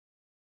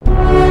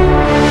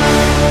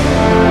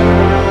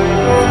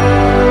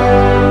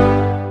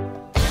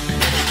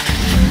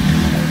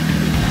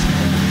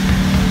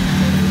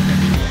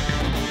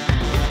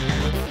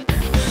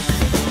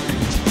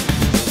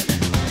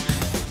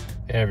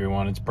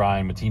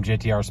Brian with Team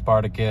JTR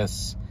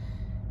Spartacus,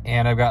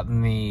 and I've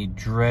gotten the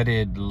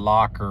dreaded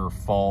locker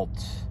fault.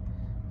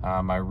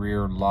 My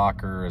rear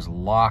locker is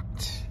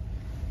locked.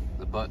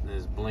 The button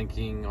is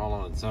blinking all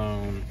on its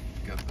own.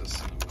 Got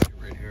this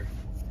right here.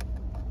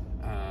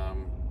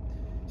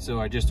 So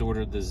I just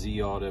ordered the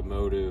Z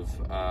Automotive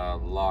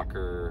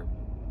locker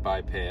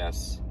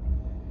bypass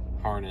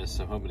harness.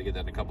 I'm hoping to get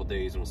that in a couple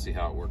days, and we'll see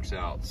how it works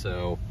out.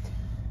 So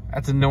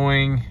that's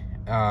annoying.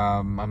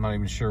 I'm not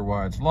even sure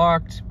why it's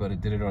locked, but it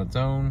did it on its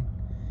own,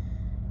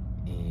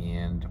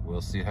 and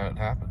we'll see how it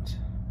happens.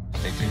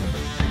 Stay tuned.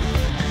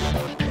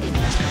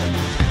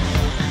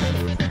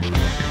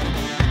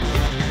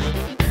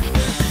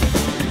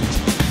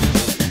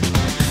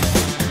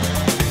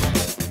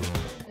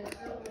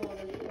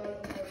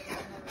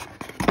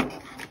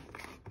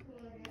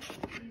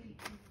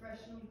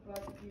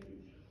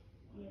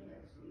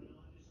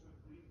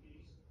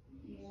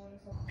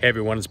 Hey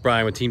everyone, it's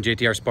Brian with Team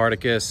JTR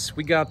Spartacus.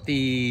 We got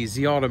the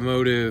Z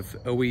Automotive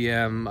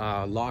OEM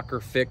locker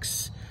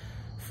fix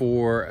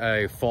for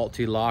a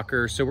faulty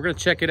locker. So we're gonna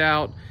check it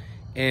out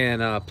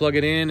and plug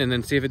it in and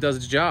then see if it does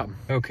its job.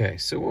 Okay,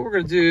 so what we're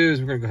gonna do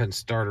is we're gonna go ahead and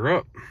start her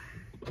up.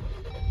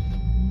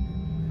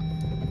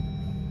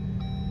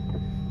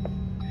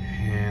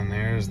 And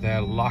there's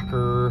that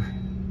locker.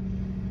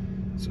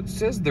 So it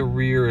says the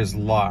rear is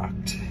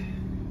locked.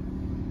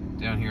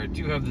 Down here I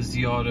do have the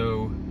Z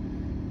Auto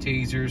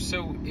taser,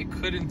 so it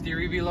could in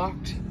theory be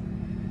locked,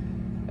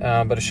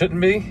 but it shouldn't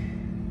be.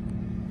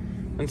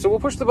 And so we'll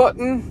push the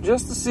button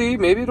just to see,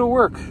 maybe it'll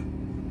work.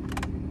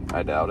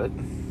 I doubt it.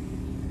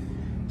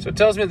 So it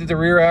tells me that the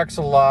rear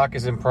axle lock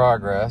is in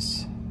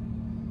progress.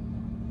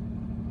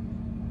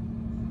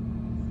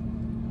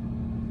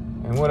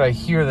 And what I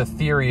hear the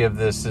theory of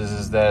this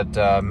is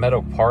that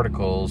metal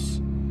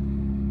particles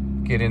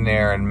get in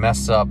there and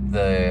mess up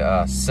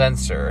the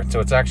sensor.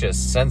 So it's actually a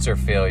sensor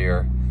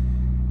failure,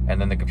 and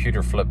then the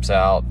computer flips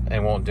out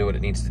and won't do what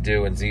it needs to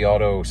do, and Z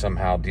Auto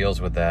somehow deals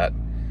with that.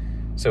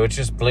 So it's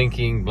just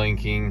blinking,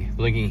 blinking,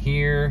 blinking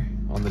here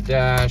on the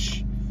dash,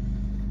 you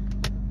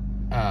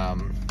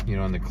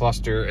know, in the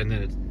cluster, and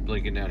then it's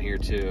blinking down here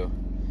too.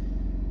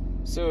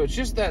 So it's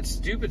just that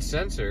stupid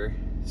sensor.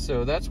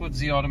 So that's what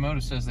Z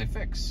Automotive says they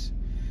fix.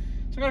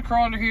 So I'm gonna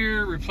crawl under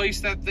here,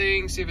 replace that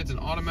thing, see if it's an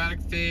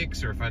automatic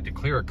fix or if I have to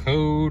clear a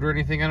code or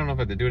anything. I don't know if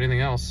I have to do anything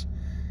else.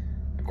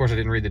 Of course, I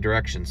didn't read the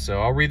directions,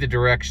 so I'll read the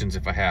directions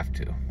if I have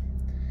to.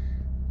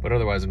 But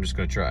otherwise, I'm just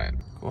gonna try it.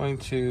 Going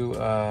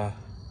to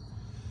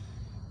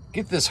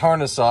get this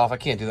harness off. I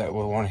can't do that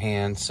with one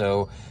hand,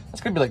 so it's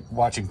gonna be like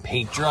watching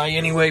paint dry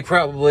anyway,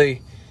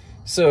 probably.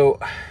 So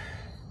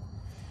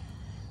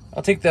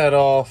I'll take that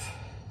off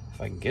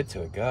if I can get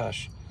to it.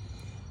 Gosh,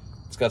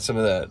 it's got some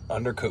of that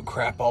undercoat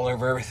crap all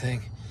over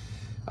everything.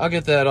 I'll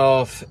get that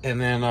off,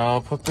 and then I'll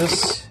put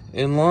this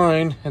in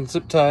line and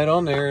zip tie it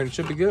on there, and it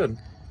should be good.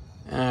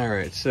 All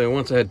right, so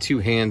once I had two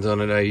hands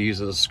on it, I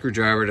use a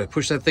screwdriver to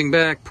push that thing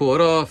back, pull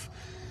it off.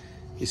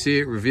 You see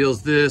it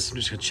reveals this. I'm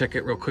just gonna check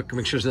it real quick to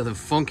make sure there's nothing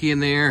funky in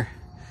there.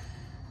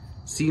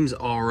 Seems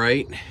all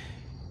right.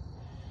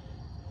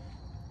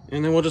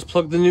 And then we'll just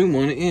plug the new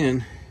one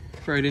in,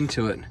 right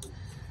into it.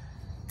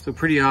 So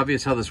pretty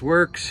obvious how this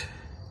works.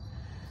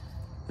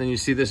 Then you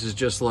see this is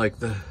just like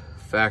the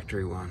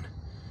factory one.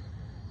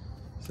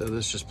 So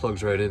this just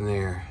plugs right in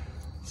there.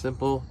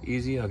 Simple,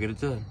 easy, I'll get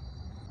it done.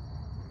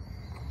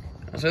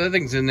 So that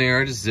thing's in there.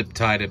 I just zip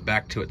tied it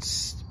back to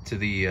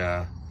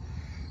the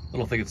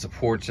little thing that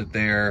supports it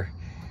there,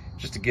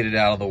 just to get it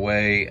out of the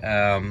way.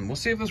 We'll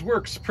see if this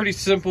works. Pretty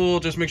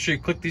simple. Just make sure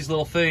you click these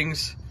little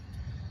things.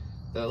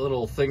 That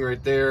little thing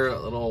right there,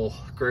 that little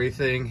gray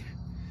thing,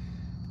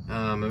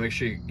 and make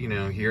sure you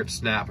hear it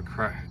snap and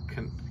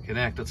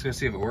connect. Let's go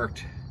see if it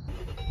worked.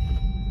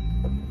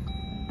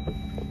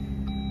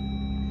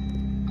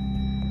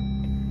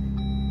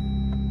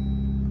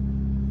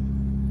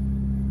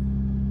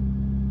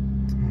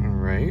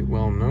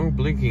 Well, no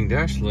blinking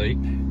dash light,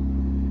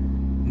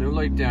 no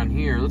light down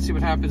here. Let's see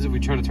what happens if we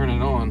try to turn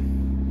it on.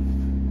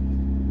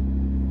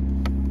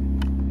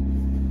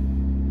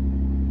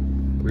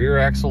 Rear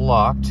axle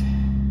locked.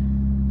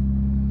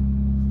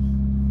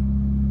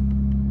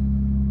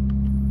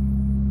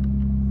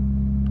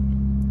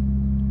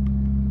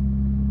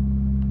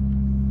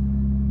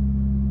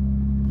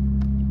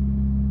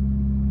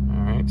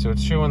 All right, so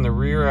it's showing the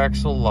rear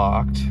axle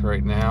locked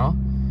right now.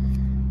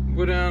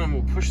 Go down and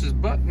we'll push this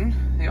button,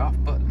 the off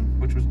button,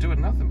 which was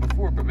doing nothing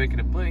before but making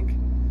it blink.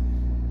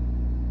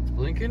 It's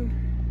blinking.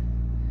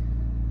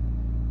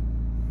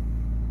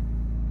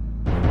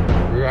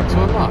 Rear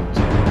axle unlocked.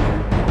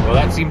 Well,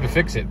 that seemed to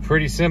fix it.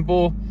 Pretty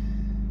simple.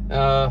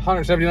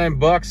 179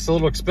 bucks. A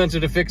little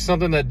expensive to fix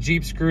something that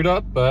Jeep screwed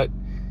up, but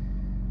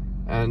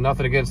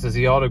nothing against the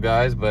Z Auto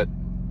guys, but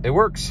it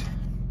works.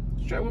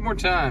 Let's try it one more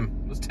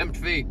time. Let's tempt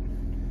fate.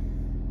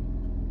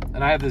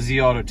 And I have the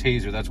Z Auto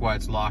taser. That's why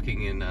it's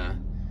locking in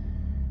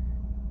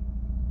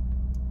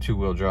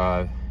two-wheel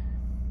drive.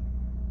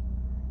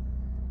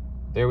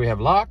 There we have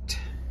locked.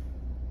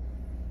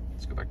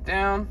 Let's go back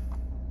down.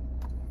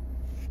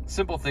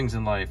 simple things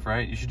in life,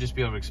 right? You should just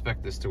be able to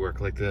expect this to work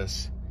like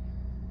this.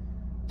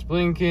 It's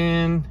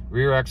blinking,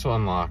 rear axle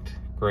unlocked.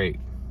 Great.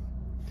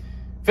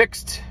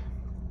 Fixed.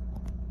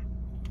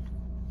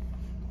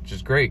 Which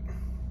is great.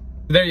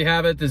 There you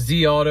have it, the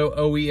Z Auto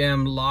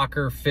OEM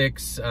locker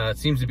fix. It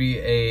seems to be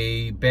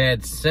a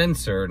bad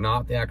sensor,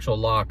 not the actual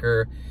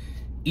locker.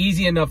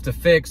 Easy enough to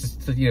fix.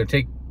 It's to,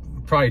 take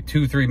probably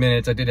 2-3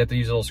 minutes. I did have to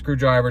use a little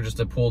screwdriver just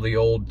to pull the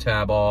old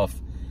tab off.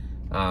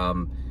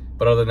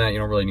 But other than that, you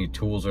don't really need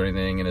tools or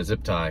anything, and a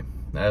zip tie.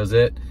 That was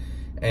it,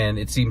 and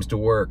it seems to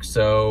work.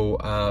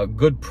 So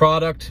good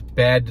product,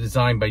 bad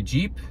design by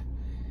Jeep.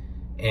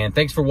 And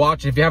thanks for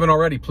watching. If you haven't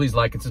already, please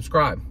like and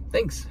subscribe.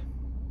 Thanks.